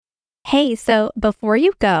Hey, so before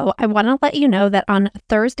you go, I want to let you know that on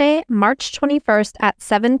Thursday, March 21st at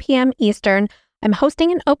 7 p.m. Eastern, I'm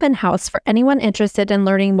hosting an open house for anyone interested in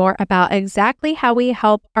learning more about exactly how we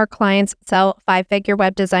help our clients sell five-figure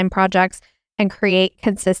web design projects and create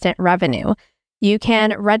consistent revenue. You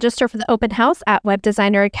can register for the open house at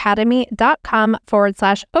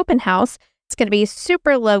webdesigneracademy.com/open house. It's going to be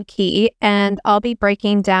super low key, and I'll be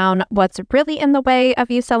breaking down what's really in the way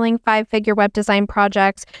of you selling five-figure web design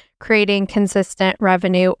projects, creating consistent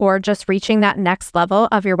revenue, or just reaching that next level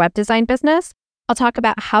of your web design business. I'll talk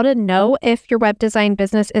about how to know if your web design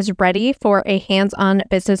business is ready for a hands-on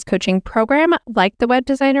business coaching program like the Web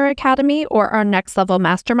Designer Academy or our Next Level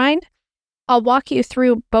Mastermind. I'll walk you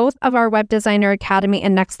through both of our Web Designer Academy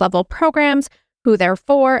and Next Level programs, who they're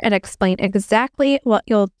for, and explain exactly what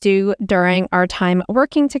you'll do during our time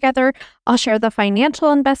working together. I'll share the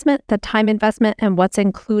financial investment, the time investment, and what's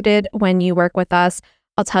included when you work with us.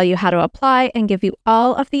 I'll tell you how to apply and give you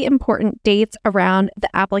all of the important dates around the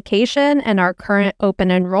application and our current open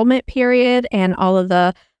enrollment period and all of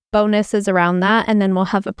the bonuses around that. And then we'll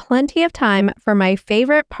have plenty of time for my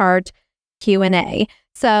favorite part, Q&A.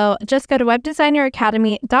 So just go to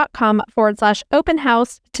webdesigneracademy.com/open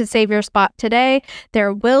house to save your spot today.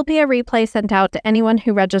 There will be a replay sent out to anyone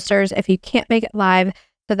who registers if you can't make it live.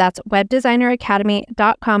 So that's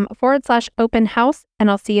webdesigneracademy.com/open house,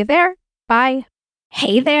 and I'll see you there. Bye.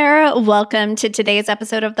 Hey there. Welcome to today's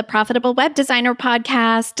episode of the Profitable Web Designer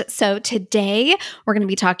Podcast. So today we're going to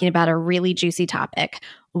be talking about a really juicy topic: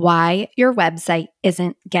 why your website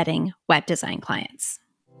isn't getting web design clients.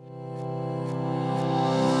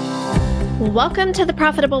 Welcome to the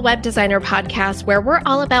Profitable Web Designer Podcast, where we're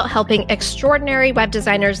all about helping extraordinary web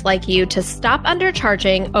designers like you to stop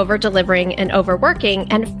undercharging, over-delivering, and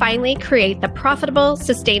overworking, and finally create the profitable,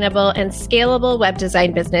 sustainable, and scalable web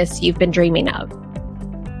design business you've been dreaming of.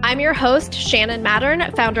 I'm your host, Shannon Mattern,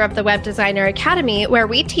 founder of the Web Designer Academy, where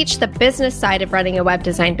we teach the business side of running a web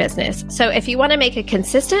design business. So if you want to make a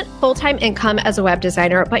consistent full-time income as a web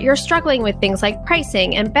designer, but you're struggling with things like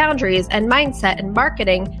pricing and boundaries and mindset and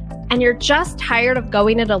marketing, and you're just tired of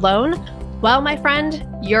going it alone, well, my friend,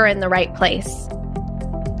 you're in the right place.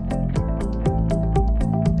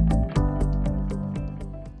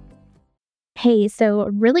 Hey, so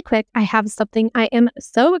really quick, I have something I am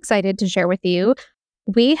so excited to share with you.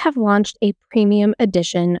 We have launched a premium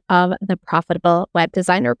edition of the Profitable Web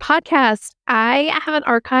Designer Podcast. I have an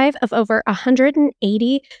archive of over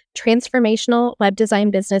 180 transformational web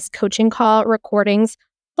design business coaching call recordings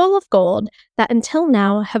full of gold that until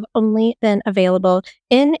now have only been available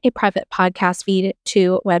in a private podcast feed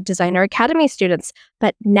to Web Designer Academy students.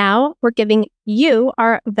 But now we're giving you,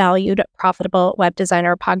 our valued Profitable Web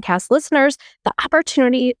Designer Podcast listeners, the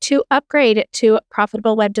opportunity to upgrade to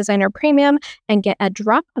Profitable Web Designer Premium and get a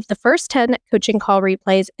drop of the first 10 coaching call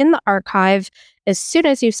replays in the archive as soon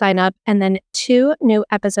as you sign up, and then 2 new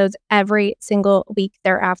episodes every single week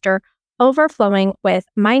thereafter, overflowing with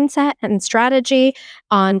mindset and strategy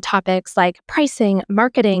on topics like pricing,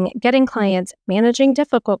 marketing, getting clients, managing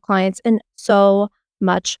difficult clients, and so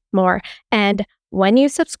much more. And when you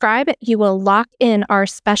subscribe, you will lock in our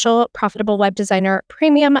special Profitable Web Designer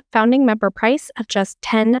Premium founding member price of just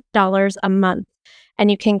 $10 a month.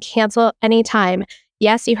 And you can cancel anytime.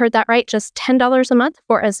 Yes, you heard that right. Just $10 a month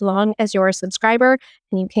for as long as you're a subscriber,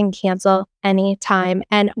 and you can cancel anytime.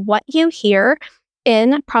 And what you hear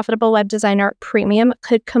in Profitable Web Designer Premium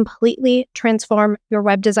could completely transform your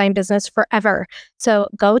web design business forever. So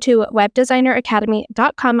go to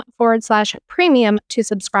webdesigneracademy.com/premium to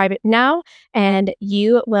subscribe now, and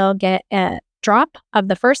you will get a drop of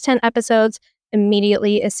the first 10 episodes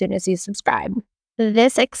immediately as soon as you subscribe.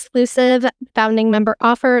 This exclusive founding member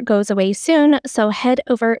offer goes away soon, so head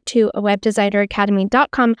over to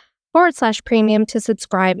webdesigneracademy.com/premium to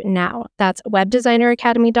subscribe now. That's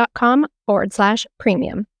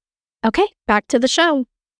webdesigneracademy.com/premium. Okay, back to the show.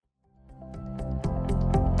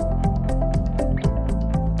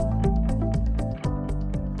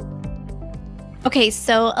 Okay,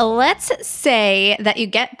 so let's say that you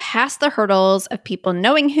get past the hurdles of people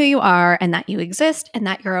knowing who you are and that you exist and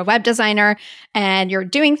that you're a web designer and you're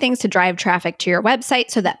doing things to drive traffic to your website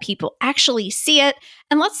so that people actually see it.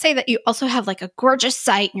 And let's say that you also have like a gorgeous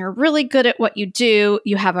site and you're really good at what you do.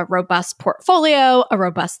 You have a robust portfolio, a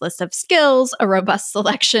robust list of skills, a robust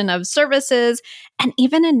selection of services, and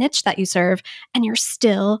even a niche that you serve. And you're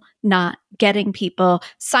still not getting people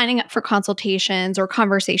signing up for consultations or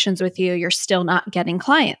conversations with you. You're still not getting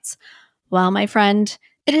clients. Well, my friend,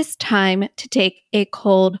 it is time to take a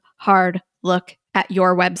cold, hard look at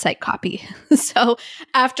your website copy. So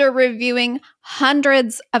after reviewing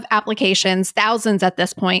hundreds of applications, thousands at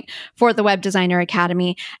this point, for the Web Designer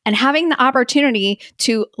Academy, and having the opportunity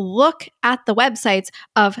to look at the websites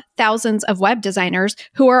of thousands of web designers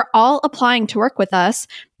who are all applying to work with us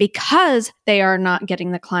because they are not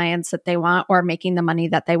getting the clients that they want or making the money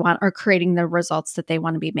that they want or creating the results that they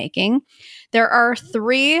want to be making. There are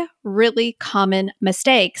 3 really common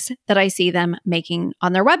mistakes that I see them making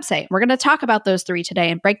on their website. We're going to talk about those 3 today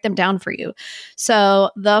and break them down for you. So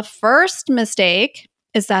the first mistake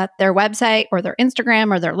is that their website or their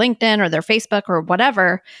Instagram or their LinkedIn or their Facebook or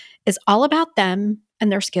whatever is all about them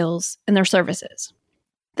and their skills and their services.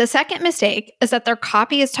 The second mistake is that their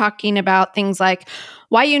copy is talking about things like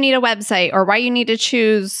why you need a website or why you need to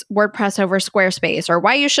choose WordPress over Squarespace or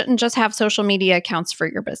why you shouldn't just have social media accounts for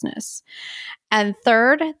your business. And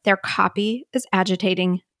third, their copy is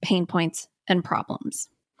agitating pain points and problems.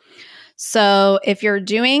 So if you're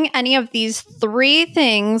doing any of these 3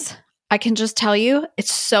 things, I can just tell you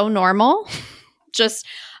it's so normal. Just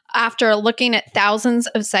after looking at thousands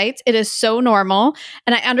of sites, it is so normal.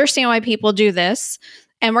 And I understand why people do this.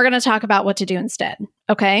 And we're going to talk about what to do instead.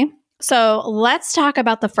 Okay. So let's talk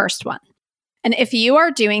about the first one. And if you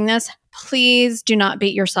are doing this, please do not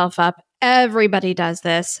beat yourself up. Everybody does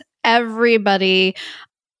this. Everybody,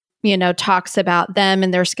 talks about them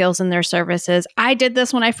and their skills and their services. I did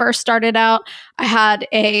this when I first started out. I had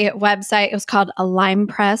a website. It was called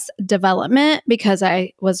LimePress Development because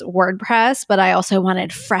I was WordPress, but I also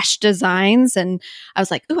wanted fresh designs. And I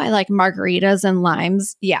was like, ooh, I like margaritas and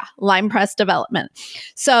limes. Yeah, LimePress Development.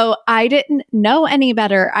 So I didn't know any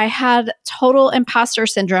better. I had total imposter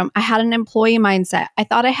syndrome. I had an employee mindset. I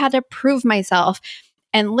thought I had to prove myself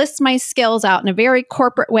and list my skills out in a very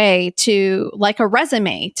corporate way to like a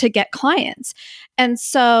resume to get clients. And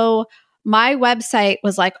so my website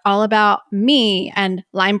was like all about me and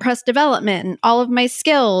LimePress development and all of my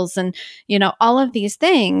skills and, all of these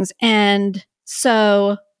things. And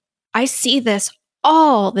so I see this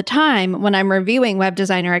all the time when I'm reviewing Web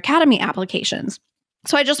Designer Academy applications.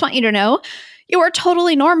 So I just want you to know you are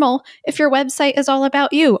totally normal if your website is all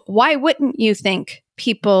about you. Why wouldn't you think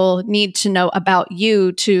people need to know about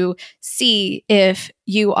you to see if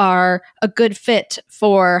you are a good fit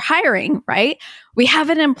for hiring, right? We have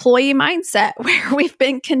an employee mindset where we've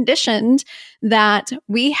been conditioned that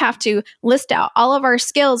we have to list out all of our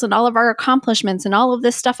skills and all of our accomplishments and all of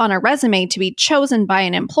this stuff on our resume to be chosen by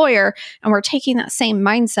an employer. And we're taking that same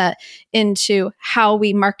mindset into how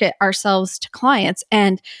we market ourselves to clients.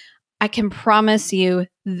 And I can promise you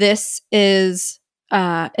this is,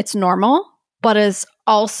 it's normal, but is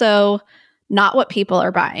also not what people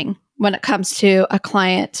are buying when it comes to a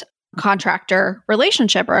client contractor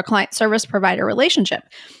relationship or a client service provider relationship.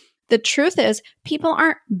 The truth is, people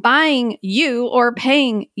aren't buying you or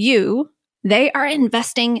paying you. They are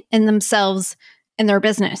investing in themselves and their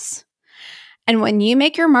business. And when you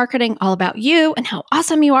make your marketing all about you and how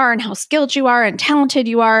awesome you are and how skilled you are and talented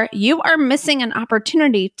you are missing an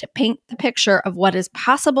opportunity to paint the picture of what is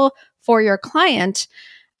possible for your client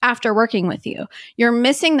after working with you. You're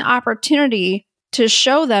missing the opportunity to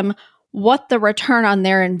show them what the return on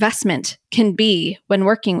their investment can be when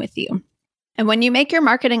working with you. And when you make your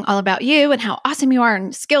marketing all about you and how awesome you are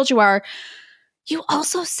and skilled you are, you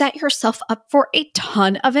also set yourself up for a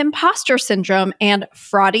ton of imposter syndrome and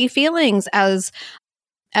fraudy feelings, as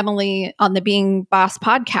Emily on the Being Boss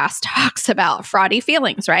podcast talks about fraudy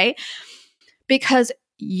feelings, right? Because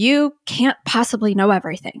you can't possibly know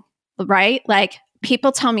everything, right? Like,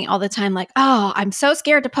 people tell me all the time, like, oh, I'm so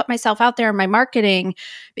scared to put myself out there in my marketing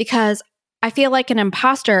because I feel like an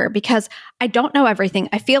imposter because I don't know everything.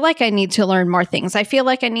 I feel like I need to learn more things. I feel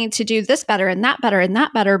like I need to do this better and that better and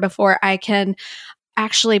that better before I can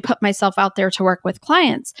actually put myself out there to work with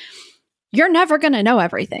clients. You're never going to know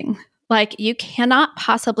everything. Like, you cannot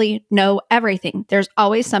possibly know everything. There's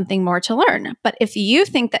always something more to learn. But if you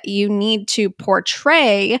think that you need to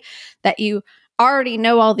portray that you already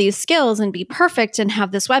know all these skills and be perfect and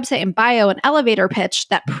have this website and bio and elevator pitch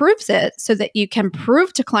that proves it so that you can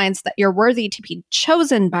prove to clients that you're worthy to be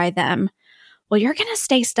chosen by them, well, you're going to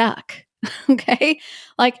stay stuck. Okay?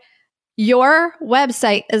 Like, your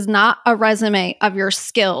website is not a resume of your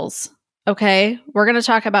skills. Okay? We're going to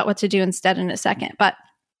talk about what to do instead in a second. But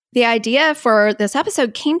the idea for this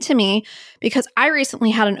episode came to me because I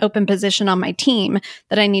recently had an open position on my team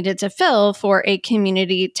that I needed to fill for a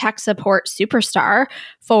community tech support superstar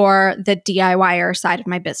for the DIYer side of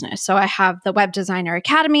my business. So I have the Web Designer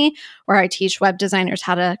Academy where I teach web designers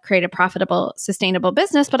how to create a profitable, sustainable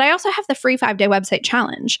business, but I also have the free 5-day website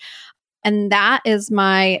challenge. And that is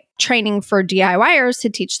my training for DIYers to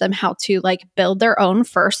teach them how to build their own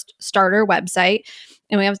first starter website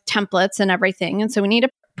and we have templates and everything. And so we need to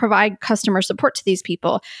provide customer support to these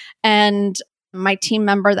people. And my team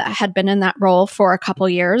member that had been in that role for a couple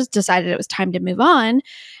years decided it was time to move on.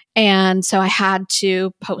 And so I had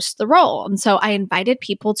to post the role. And so I invited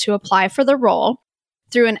people to apply for the role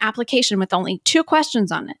through an application with only 2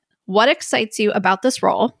 questions on it. What excites you about this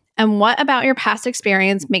role? And what about your past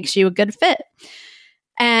experience makes you a good fit?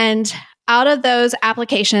 And out of those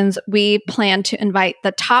applications, we plan to invite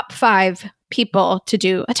the top 5 people to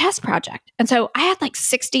do a test project. And so I had like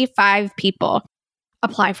 65 people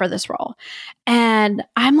apply for this role. And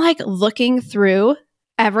I'm like looking through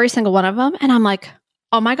every single one of them. And I'm like,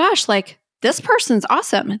 oh my gosh, like this person's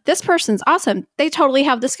awesome. This person's awesome. They totally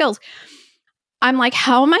have the skills. I'm like,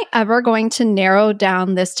 how am I ever going to narrow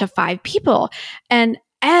down this to 5 people? And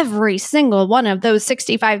every single one of those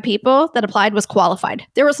 65 people that applied was qualified.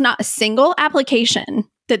 There was not a single application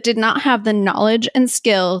that did not have the knowledge and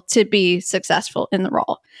skill to be successful in the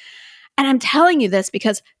role. And I'm telling you this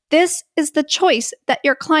because this is the choice that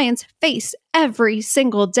your clients face every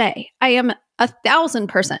single day. I am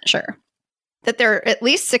 1,000% sure that there are at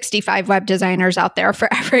least 65 web designers out there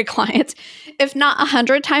for every client, if not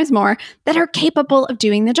 100 times more, that are capable of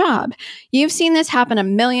doing the job. You've seen this happen a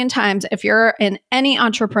million times if you're in any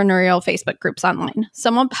entrepreneurial Facebook groups online.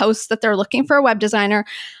 Someone posts that they're looking for a web designer,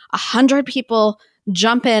 100 people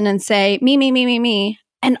jump in and say, me, me, me, me, me,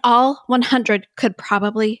 and all 100 could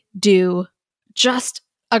probably do just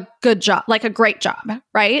a good job, like a great job,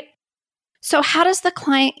 right? So how does the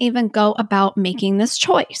client even go about making this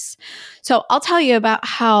choice? So I'll tell you about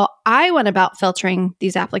how I went about filtering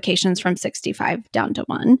these applications from 65 down to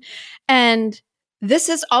 1. And this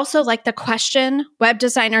is also like the question web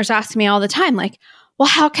designers ask me all the time, like, well,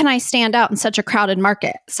 how can I stand out in such a crowded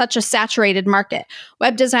market, such a saturated market?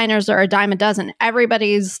 Web designers are a dime a dozen.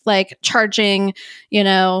 Everybody's like charging,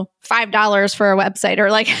 $5 for a website, or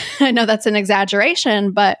like, I know that's an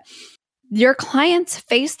exaggeration, but your clients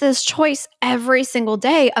face this choice every single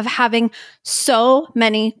day of having so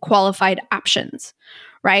many qualified options,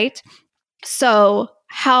 right? So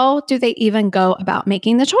how do they even go about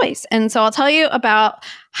making the choice? And so I'll tell you about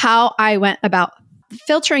how I went about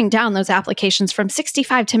filtering down those applications from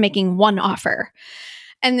 65 to making 1 offer.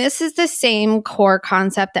 And this is the same core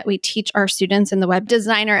concept that we teach our students in the Web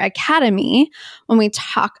Designer Academy when we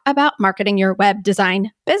talk about marketing your web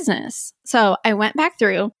design business. So I went back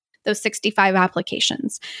through those 65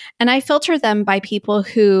 applications, and I filtered them by people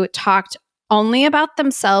who talked only about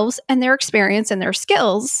themselves and their experience and their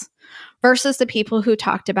skills versus the people who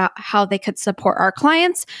talked about how they could support our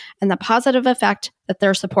clients and the positive effect that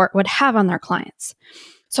their support would have on their clients.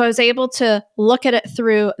 So I was able to look at it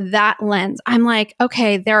through that lens. I'm like,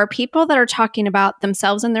 okay, there are people that are talking about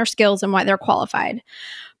themselves and their skills and why they're qualified.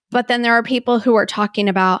 But then there are people who are talking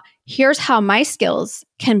about, here's how my skills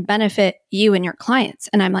can benefit you and your clients.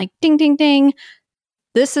 And I'm like, ding, ding, ding.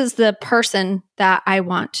 This is the person that I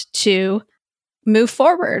want to move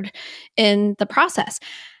forward in the process.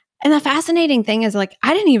 And the fascinating thing is, like,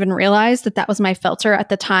 I didn't even realize that that was my filter at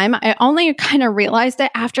the time. I only kind of realized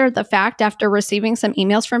it after the fact, after receiving some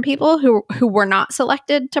emails from people who were not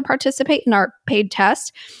selected to participate in our paid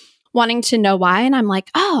test, wanting to know why. And I'm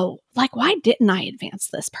like, oh, like, why didn't I advance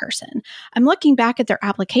this person? I'm looking back at their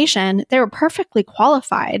application. They were perfectly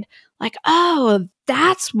qualified. Like, oh,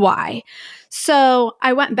 that's why. So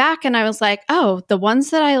I went back and I was like, oh, the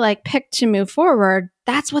ones that I picked to move forward,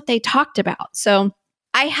 that's what they talked about. So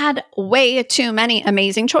I had way too many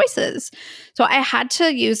amazing choices. So I had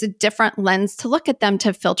to use a different lens to look at them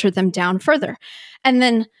to filter them down further. And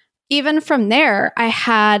then even from there, I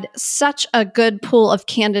had such a good pool of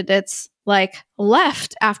candidates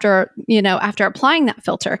left after applying that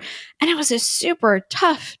filter. And it was a super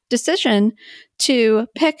tough decision to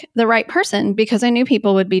pick the right person because I knew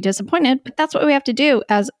people would be disappointed, but that's what we have to do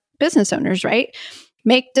as business owners, right?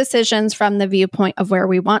 Make decisions from the viewpoint of where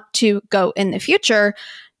we want to go in the future,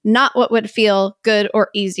 not what would feel good or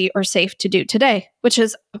easy or safe to do today, which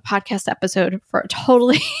is a podcast episode for a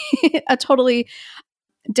totally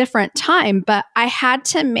different time. But I had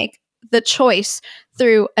to make the choice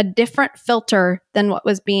through a different filter than what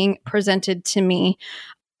was being presented to me,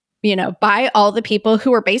 by all the people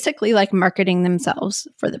who were basically marketing themselves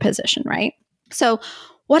for the position, right? So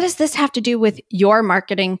what does this have to do with your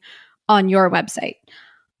marketing on your website?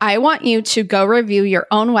 I want you to go review your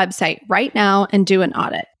own website right now and do an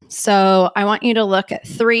audit. So I want you to look at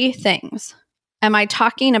 3 things. Am I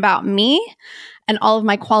talking about me and all of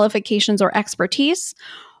my qualifications or expertise?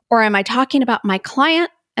 Or am I talking about my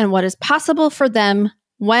client and what is possible for them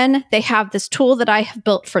when they have this tool that I have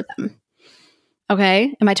built for them?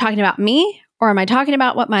 Okay. Am I talking about me or am I talking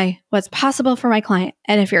about what's possible for my client?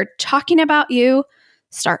 And if you're talking about you,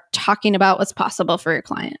 start talking about what's possible for your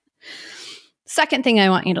client. Second thing I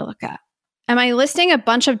want you to look at. Am I listing a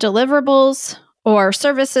bunch of deliverables or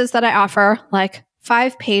services that I offer, like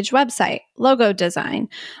 5-page website, logo design,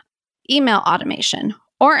 email automation?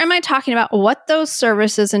 Or am I talking about what those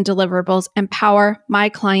services and deliverables empower my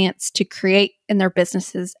clients to create in their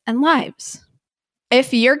businesses and lives?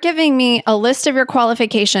 If you're giving me a list of your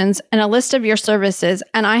qualifications and a list of your services,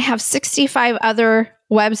 and I have 65 other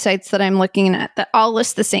websites that I'm looking at that all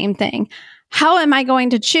list the same thing, how am I going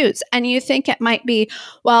to choose? And you think it might be,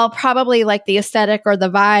 well, probably like the aesthetic or the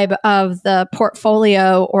vibe of the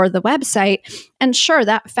portfolio or the website. And sure,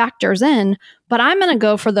 that factors in, but I'm going to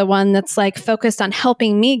go for the one that's like focused on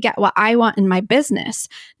helping me get what I want in my business,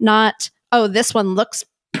 not, oh, this one looks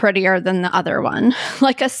prettier than the other one.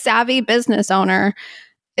 Like a savvy business owner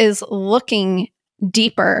is looking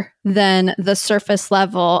deeper than the surface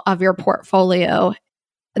level of your portfolio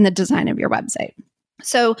and the design of your website.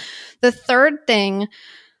 So the third thing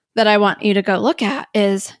that I want you to go look at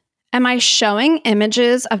is, am I showing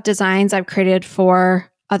images of designs I've created for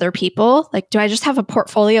other people? Like, do I just have a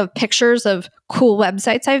portfolio of pictures of cool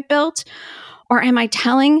websites I've built? Or am I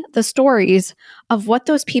telling the stories of what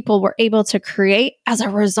those people were able to create as a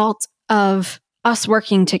result of us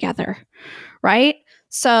working together, right?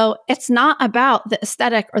 So it's not about the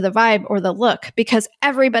aesthetic or the vibe or the look, because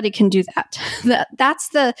everybody can do that. That's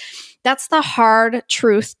the hard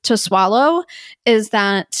truth to swallow, is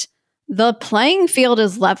that the playing field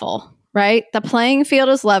is level, right? The playing field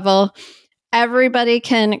is level. Everybody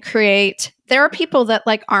can create. There are people that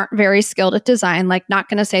like aren't very skilled at design, like not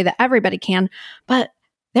going to say that everybody can, but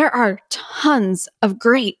there are tons of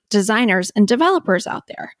great designers and developers out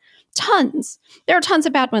there. Tons. There are tons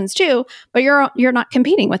of bad ones too, but you're not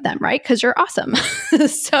competing with them, right? Because you're awesome.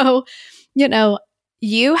 So,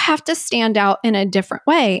 you have to stand out in a different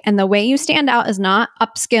way. And the way you stand out is not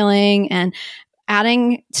upskilling and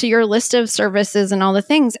adding to your list of services and all the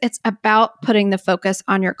things. It's about putting the focus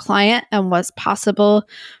on your client and what's possible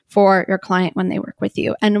for your client when they work with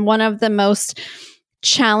you. And one of the most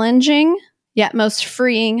challenging yet most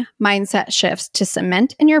freeing mindset shifts to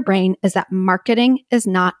cement in your brain is that marketing is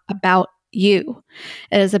not about you.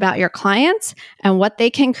 It is about your clients and what they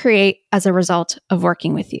can create as a result of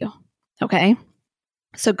working with you. Okay?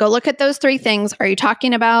 So go look at those three things. Are you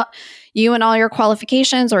talking about you and all your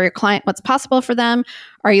qualifications, or your client, what's possible for them?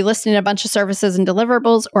 Are you listing a bunch of services and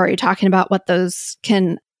deliverables, or are you talking about what those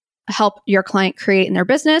can help your client create in their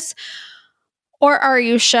business? Or are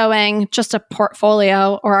you showing just a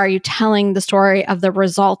portfolio, or are you telling the story of the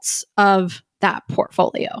results of that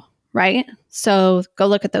portfolio, right? So go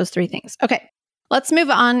look at those three things. Okay, let's move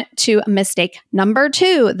on to mistake number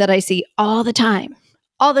 2 that I see all the time.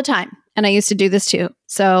 And I used to do this too.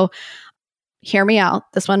 So hear me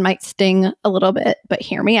out. This one might sting a little bit, but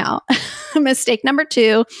hear me out. Mistake number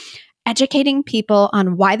 2, educating people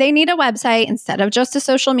on why they need a website instead of just a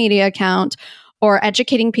social media account, or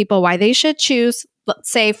educating people why they should choose,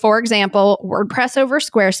 let's say, for example, WordPress over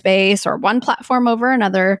Squarespace or one platform over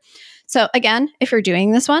another. So again, if you're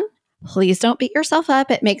doing this one, please don't beat yourself up.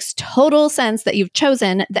 It makes total sense that you've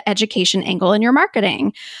chosen the education angle in your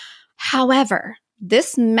marketing. However,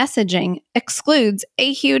 this messaging excludes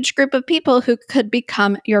a huge group of people who could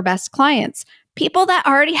become your best clients. People that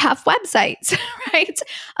already have websites, right?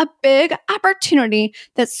 A big opportunity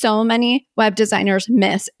that so many web designers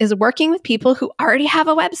miss is working with people who already have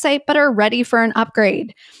a website but are ready for an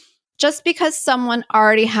upgrade. Just because someone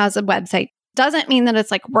already has a website doesn't mean that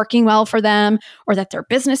it's like working well for them, or that their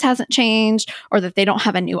business hasn't changed, or that they don't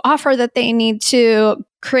have a new offer that they need to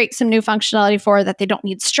create some new functionality for, that they don't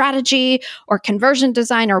need strategy or conversion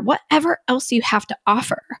design or whatever else you have to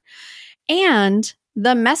offer. And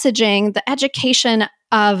the messaging, the education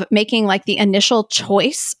of making like the initial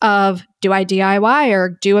choice of, do I DIY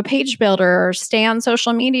or do a page builder or stay on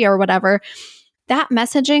social media or whatever, that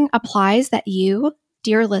messaging applies that you,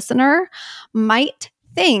 dear listener, might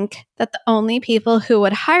think that the only people who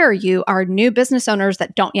would hire you are new business owners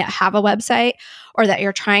that don't yet have a website, or that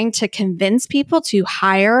you're trying to convince people to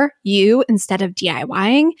hire you instead of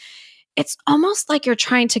DIYing. It's almost like you're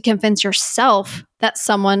trying to convince yourself that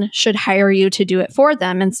someone should hire you to do it for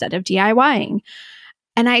them instead of DIYing.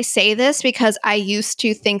 And I say this because I used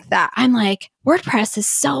to think that. I'm like, WordPress is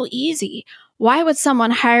so easy. Why would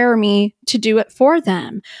someone hire me to do it for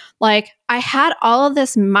them? Like, I had all of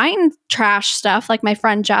this mind trash stuff, like my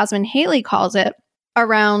friend Jasmine Haley calls it,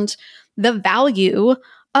 around the value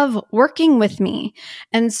of working with me.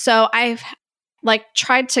 And so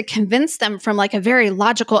tried to convince them from like a very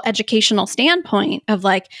logical educational standpoint of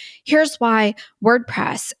like, here's why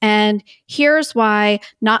WordPress and here's why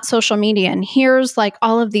not social media and here's like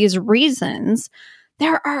all of these reasons,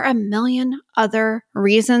 there are a million other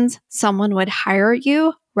reasons someone would hire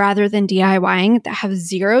you rather than DIYing that have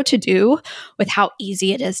zero to do with how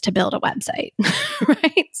easy it is to build a website,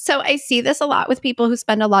 right? So I see this a lot with people who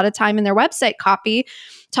spend a lot of time in their website copy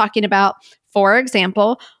talking about, for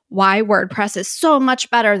example, why WordPress is so much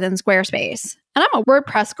better than Squarespace. And I'm a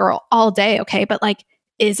WordPress girl all day, okay? But like,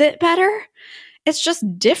 is it better? It's just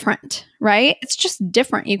different, right? It's just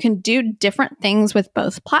different. You can do different things with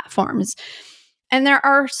both platforms. And there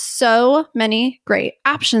are so many great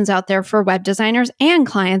options out there for web designers and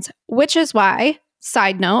clients, which is why,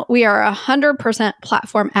 side note, we are 100%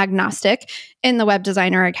 platform agnostic in the Web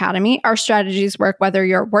Designer Academy. Our strategies work whether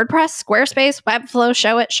you're WordPress, Squarespace, Webflow,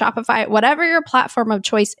 Showit, Shopify, whatever your platform of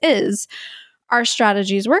choice is, our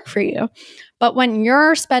strategies work for you. But when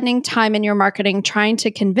you're spending time in your marketing trying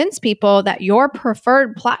to convince people that your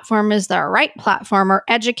preferred platform is the right platform or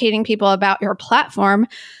educating people about your platform,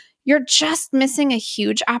 you're just missing a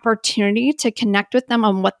huge opportunity to connect with them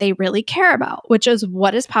on what they really care about, which is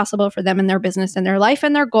what is possible for them in their business and their life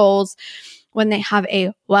and their goals when they have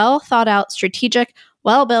a well thought out, strategic,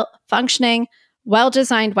 well built, functioning, well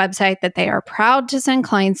designed website that they are proud to send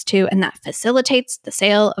clients to and that facilitates the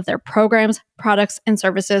sale of their programs, products, and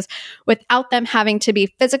services without them having to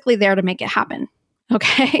be physically there to make it happen.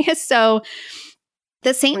 Okay, so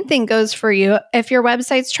the same thing goes for you if your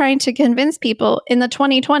website's trying to convince people in the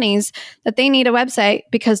 2020s that they need a website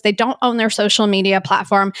because they don't own their social media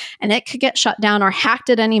platform and it could get shut down or hacked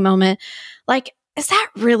at any moment. Like, is that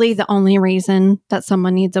really the only reason that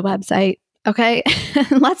someone needs a website? Okay,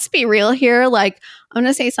 let's be real here. Like, I'm going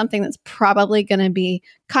to say something that's probably going to be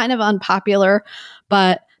kind of unpopular,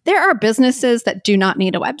 but there are businesses that do not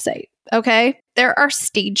need a website. Okay, there are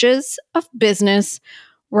stages of business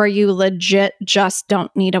where you legit just don't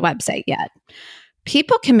need a website yet.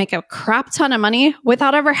 People can make a crap ton of money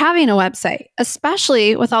without ever having a website,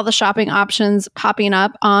 especially with all the shopping options popping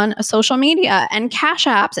up on social media and cash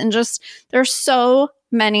apps. And just there's so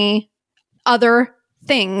many other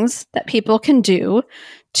things that people can do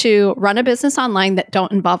to run a business online that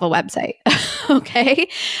don't involve a website. Okay.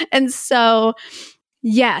 And so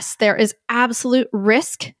yes, there is absolute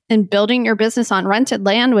risk in building your business on rented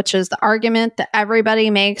land, which is the argument that everybody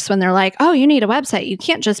makes when they're like, oh, you need a website. You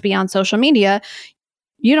can't just be on social media.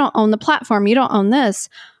 You don't own the platform. You don't own this.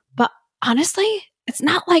 But honestly, it's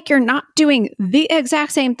not like you're not doing the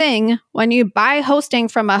exact same thing when you buy hosting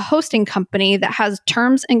from a hosting company that has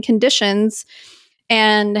terms and conditions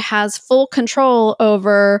and has full control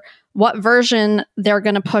over what version they're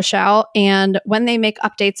going to push out and when they make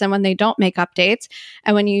updates and when they don't make updates.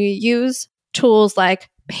 And when you use tools like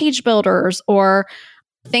page builders or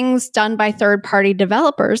things done by third-party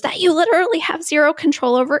developers that you literally have zero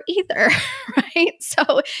control over either, right?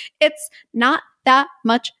 So it's not that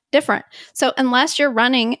much different. So unless you're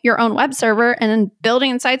running your own web server and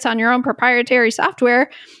building sites on your own proprietary software,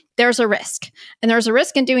 there's a risk. And there's a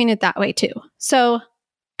risk in doing it that way too. So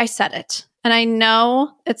I said it. And I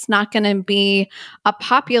know it's not going to be a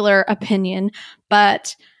popular opinion,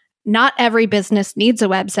 but not every business needs a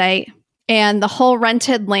website. And the whole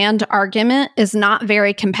rented land argument is not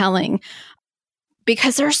very compelling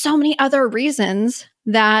because there are so many other reasons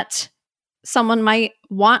that someone might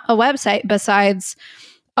want a website besides,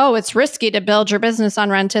 oh, it's risky to build your business on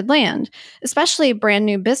rented land, especially brand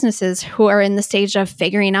new businesses who are in the stage of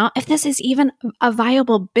figuring out if this is even a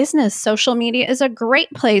viable business. Social media is a great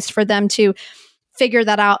place for them to figure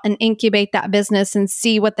that out and incubate that business and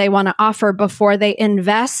see what they want to offer before they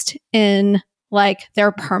invest in like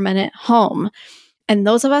their permanent home. And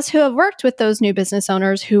those of us who have worked with those new business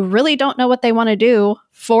owners who really don't know what they want to do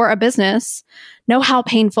for a business know how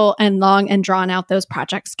painful and long and drawn out those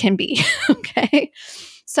projects can be. Okay.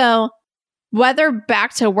 So whether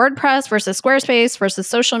back to WordPress versus Squarespace versus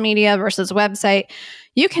social media versus website,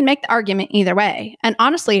 you can make the argument either way. And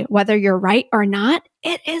honestly, whether you're right or not,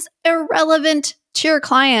 it is irrelevant to your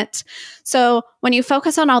client. So when you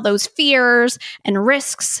focus on all those fears and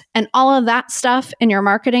risks and all of that stuff in your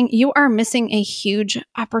marketing, you are missing a huge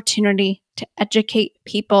opportunity to educate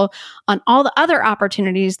people on all the other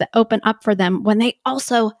opportunities that open up for them when they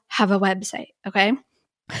also have a website. Okay.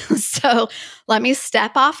 So let me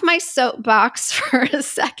step off my soapbox for a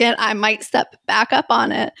second. I might step back up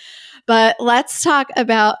on it, but let's talk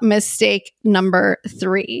about mistake number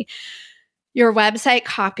 3. Your website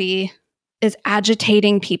copy is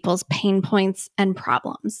agitating people's pain points and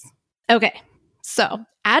problems. Okay, so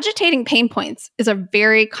Agitating pain points is a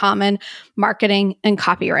very common marketing and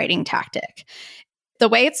copywriting tactic. The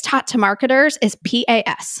way it's taught to marketers is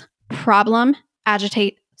PAS, problem,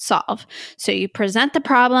 agitate, solve. So you present the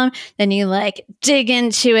problem, then you dig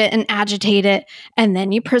into it and agitate it, and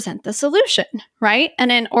then you present the solution, right?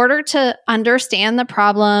 And in order to understand the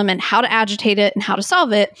problem and how to agitate it and how to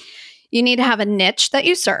solve it, you need to have a niche that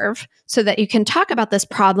you serve so that you can talk about this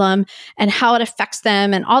problem and how it affects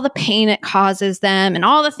them and all the pain it causes them and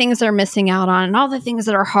all the things they're missing out on and all the things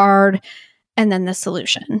that are hard, and then the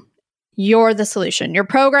solution. You're the solution. Your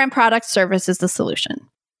program, product, service is the solution.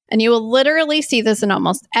 And you will literally see this in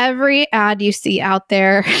almost every ad you see out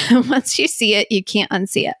there. Once you see it, you can't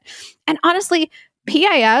unsee it. And honestly,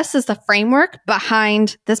 PIS is the framework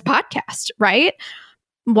behind this podcast, right?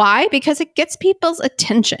 Why? Because it gets people's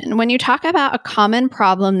attention. When you talk about a common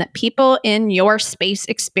problem that people in your space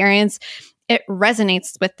experience, it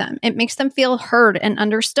resonates with them. It makes them feel heard and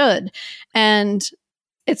understood. And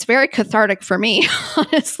it's very cathartic for me,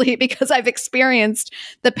 honestly, because I've experienced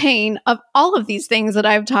the pain of all of these things that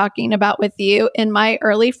I'm talking about with you in my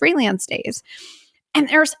early freelance days. And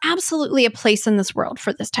there's absolutely a place in this world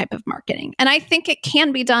for this type of marketing. And I think it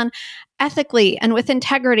can be done ethically and with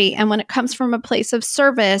integrity. And when it comes from a place of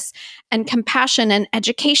service and compassion and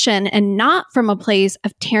education, and not from a place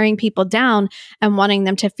of tearing people down and wanting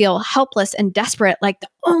them to feel helpless and desperate, like the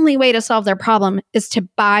only way to solve their problem is to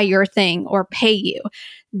buy your thing or pay you.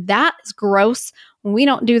 That is gross. We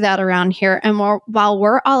don't do that around here. And while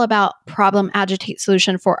we're all about problem, agitate,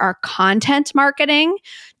 solution for our content marketing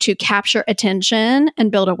to capture attention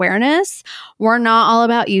and build awareness, we're not all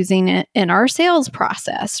about using it in our sales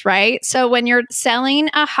process, right? So when you're selling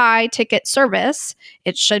a high ticket service,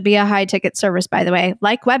 it should be a high ticket service, by the way,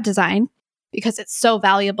 like web design, because it's so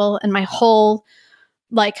valuable. And my whole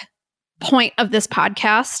point of this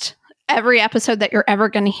podcast, every episode that you're ever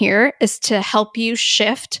going to hear, is to help you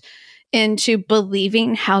shift into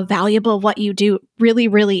believing how valuable what you do really,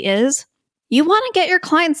 really is. You want to get your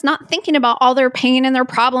clients not thinking about all their pain and their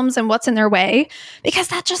problems and what's in their way, because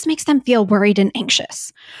that just makes them feel worried and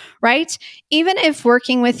anxious, right? Even if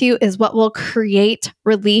working with you is what will create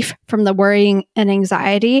relief from the worrying and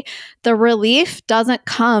anxiety, the relief doesn't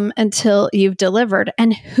come until you've delivered.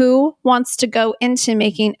 And who wants to go into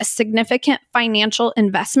making a significant financial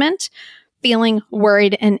investment feeling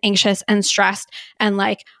worried and anxious and stressed and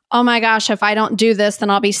oh my gosh, if I don't do this, then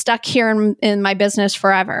I'll be stuck here in my business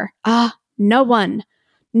forever? No one.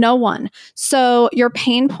 So your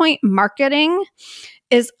pain point marketing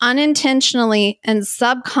is unintentionally and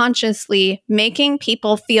subconsciously making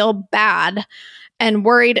people feel bad and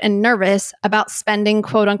worried and nervous about spending,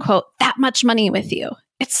 quote unquote, that much money with you.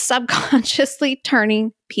 It's subconsciously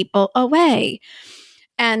turning people away.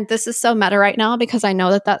 And this is so meta right now because I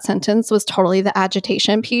know that sentence was totally the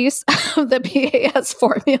agitation piece of the PAS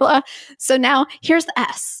formula. So now here's the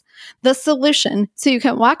S, the solution. So you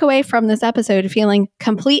can walk away from this episode feeling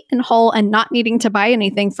complete and whole and not needing to buy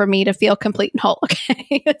anything from me to feel complete and whole.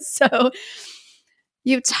 Okay. So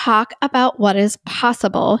you talk about what is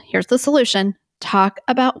possible. Here's the solution. Talk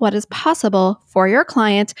about what is possible for your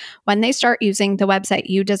client when they start using the website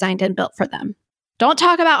you designed and built for them. Don't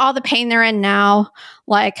talk about all the pain they're in now,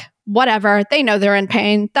 whatever. They know they're in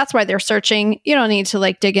pain. That's why they're searching. You don't need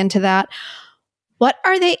to dig into that. What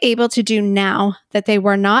are they able to do now that they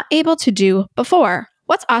were not able to do before?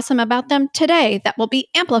 What's awesome about them today that will be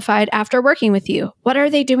amplified after working with you? What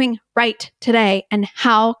are they doing right today? And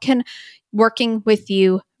how can working with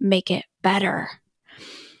you make it better?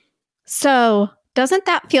 So doesn't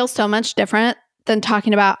that feel so much different than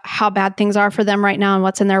talking about how bad things are for them right now and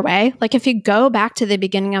what's in their way? If you go back to the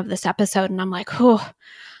beginning of this episode and I'm I'm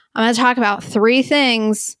going to talk about 3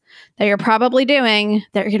 things that you're probably doing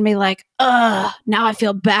that you're going to be now I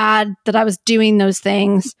feel bad that I was doing those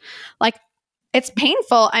things. It's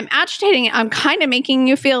painful. I'm agitating it. I'm kind of making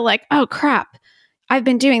you feel oh crap, I've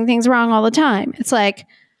been doing things wrong all the time. It's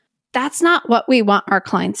that's not what we want our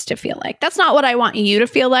clients to feel like. That's not what I want you to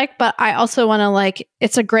feel like. But I also want to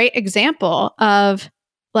it's a great example of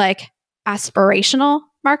aspirational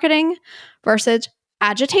marketing versus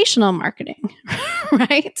agitational marketing,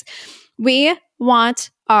 right? We want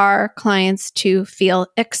our clients to feel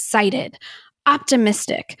excited,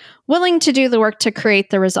 optimistic, willing to do the work to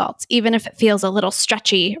create the results, even if it feels a little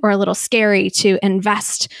stretchy or a little scary to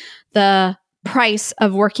invest the price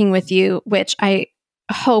of working with you, which I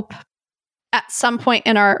hope at some point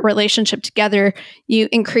in our relationship together, you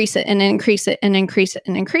increase it and increase it and increase it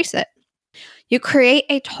and increase it. You create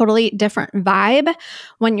a totally different vibe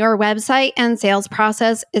when your website and sales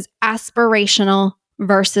process is aspirational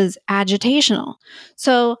versus agitational.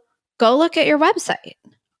 So go look at your website.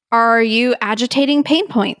 Are you agitating pain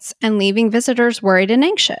points and leaving visitors worried and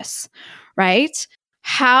anxious, right?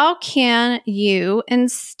 How can you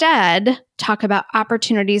instead talk about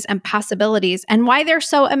opportunities and possibilities and why they're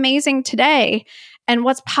so amazing today and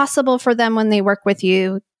what's possible for them when they work with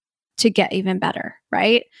you to get even better,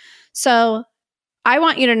 right? So I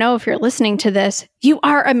want you to know, if you're listening to this, you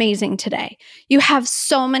are amazing today. You have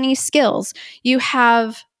so many skills. You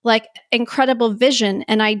have incredible vision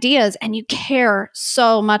and ideas, and you care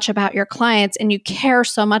so much about your clients, and you care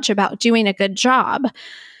so much about doing a good job.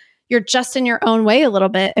 You're just in your own way a little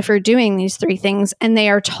bit if you're doing these 3 things, and they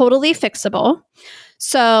are totally fixable.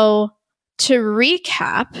 So to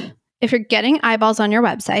recap, if you're getting eyeballs on your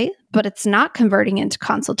website, but it's not converting into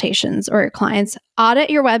consultations or your clients, audit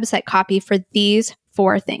your website copy for these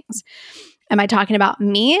 4 things. Am I talking about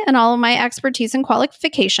me and all of my expertise and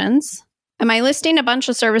qualifications? Am I listing a bunch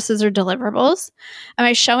of services or deliverables? Am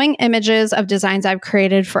I showing images of designs I've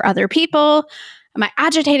created for other people? Am I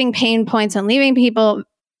agitating pain points and leaving people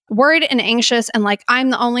worried and anxious and like I'm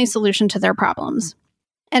the only solution to their problems?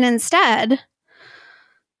 And instead,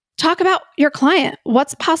 talk about your client.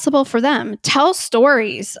 What's possible for them? Tell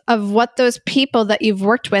stories of what those people that you've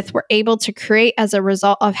worked with were able to create as a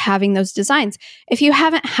result of having those designs. If you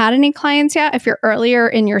haven't had any clients yet, if you're earlier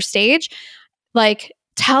in your stage,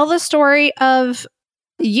 tell the story of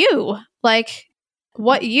you,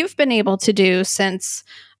 what you've been able to do since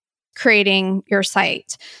creating your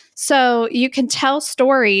site. So you can tell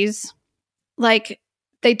stories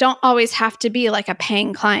they don't always have to be like a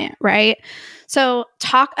paying client, right? So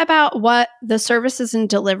talk about what the services and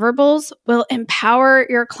deliverables will empower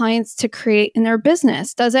your clients to create in their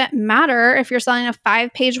business. Doesn't matter if you're selling a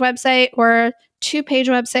 5-page website or a 2-page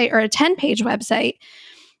website or a 10-page website.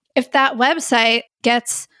 If that website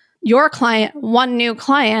gets your client 1 new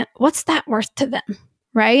client, what's that worth to them,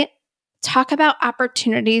 right? Talk about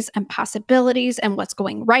opportunities and possibilities and what's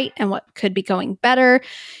going right and what could be going better.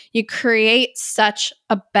 You create such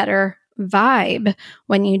a better vibe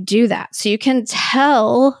when you do that. So you can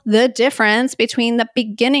tell the difference between the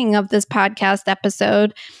beginning of this podcast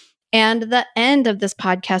episode and the end of this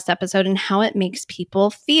podcast episode and how it makes people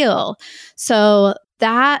feel. So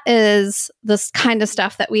that is this kind of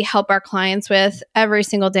stuff that we help our clients with every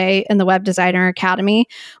single day in the Web Designer Academy.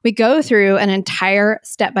 We go through an entire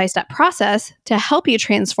step-by-step process to help you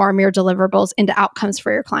transform your deliverables into outcomes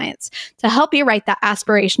for your clients, to help you write that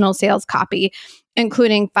aspirational sales copy,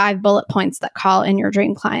 including 5 bullet points that call in your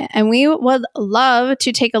dream client. And we would love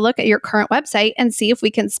to take a look at your current website and see if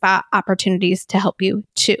we can spot opportunities to help you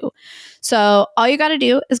too. So all you got to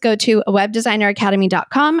do is go to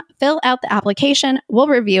webdesigneracademy.com, fill out the application, we'll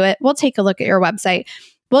review it, we'll take a look at your website,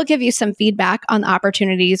 we'll give you some feedback on the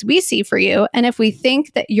opportunities we see for you. And if we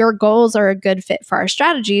think that your goals are a good fit for our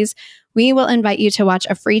strategies, we will invite you to watch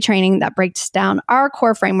a free training that breaks down our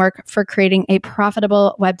core framework for creating a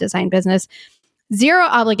profitable web design business. 0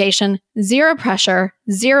 obligation, 0 pressure,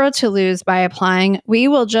 0 to lose by applying. We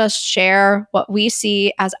will just share what we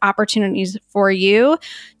see as opportunities for you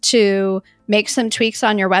to make some tweaks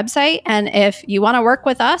on your website. And if you want to work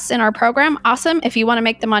with us in our program, awesome. If you want to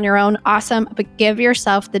make them on your own, awesome. But give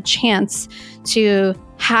yourself the chance to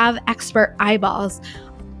have expert eyeballs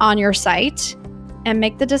on your site and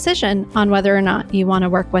make the decision on whether or not you want to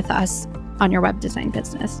work with us on your web design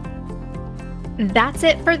business. That's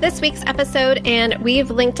it for this week's episode, and we've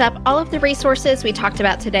linked up all of the resources we talked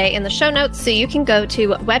about today in the show notes, so you can go to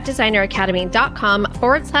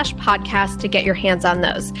webdesigneracademy.com/podcast to get your hands on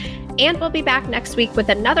those. And we'll be back next week with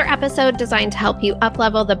another episode designed to help you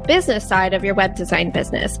uplevel the business side of your web design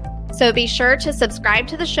business. So be sure to subscribe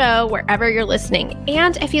to the show wherever you're listening.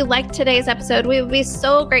 And if you liked today's episode, we would be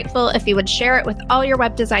so grateful if you would share it with all your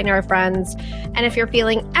web designer friends. And if you're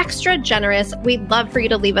feeling extra generous, we'd love for you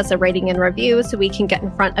to leave us a rating and review so we can get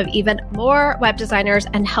in front of even more web designers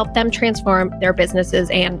and help them transform their businesses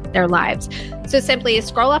and their lives. So simply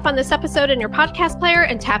scroll up on this episode in your podcast player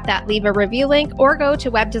and tap that leave a review link, or go to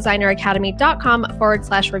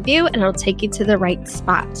webdesigneracademy.com/review and it'll take you to the right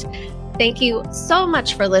spot. Thank you so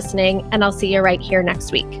much for listening, and I'll see you right here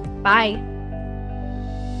next week. Bye.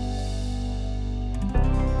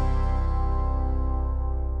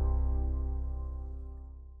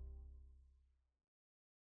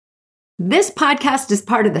 This podcast is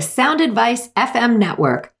part of the Sound Advice FM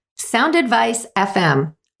network. Sound Advice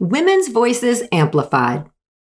FM, women's voices amplified.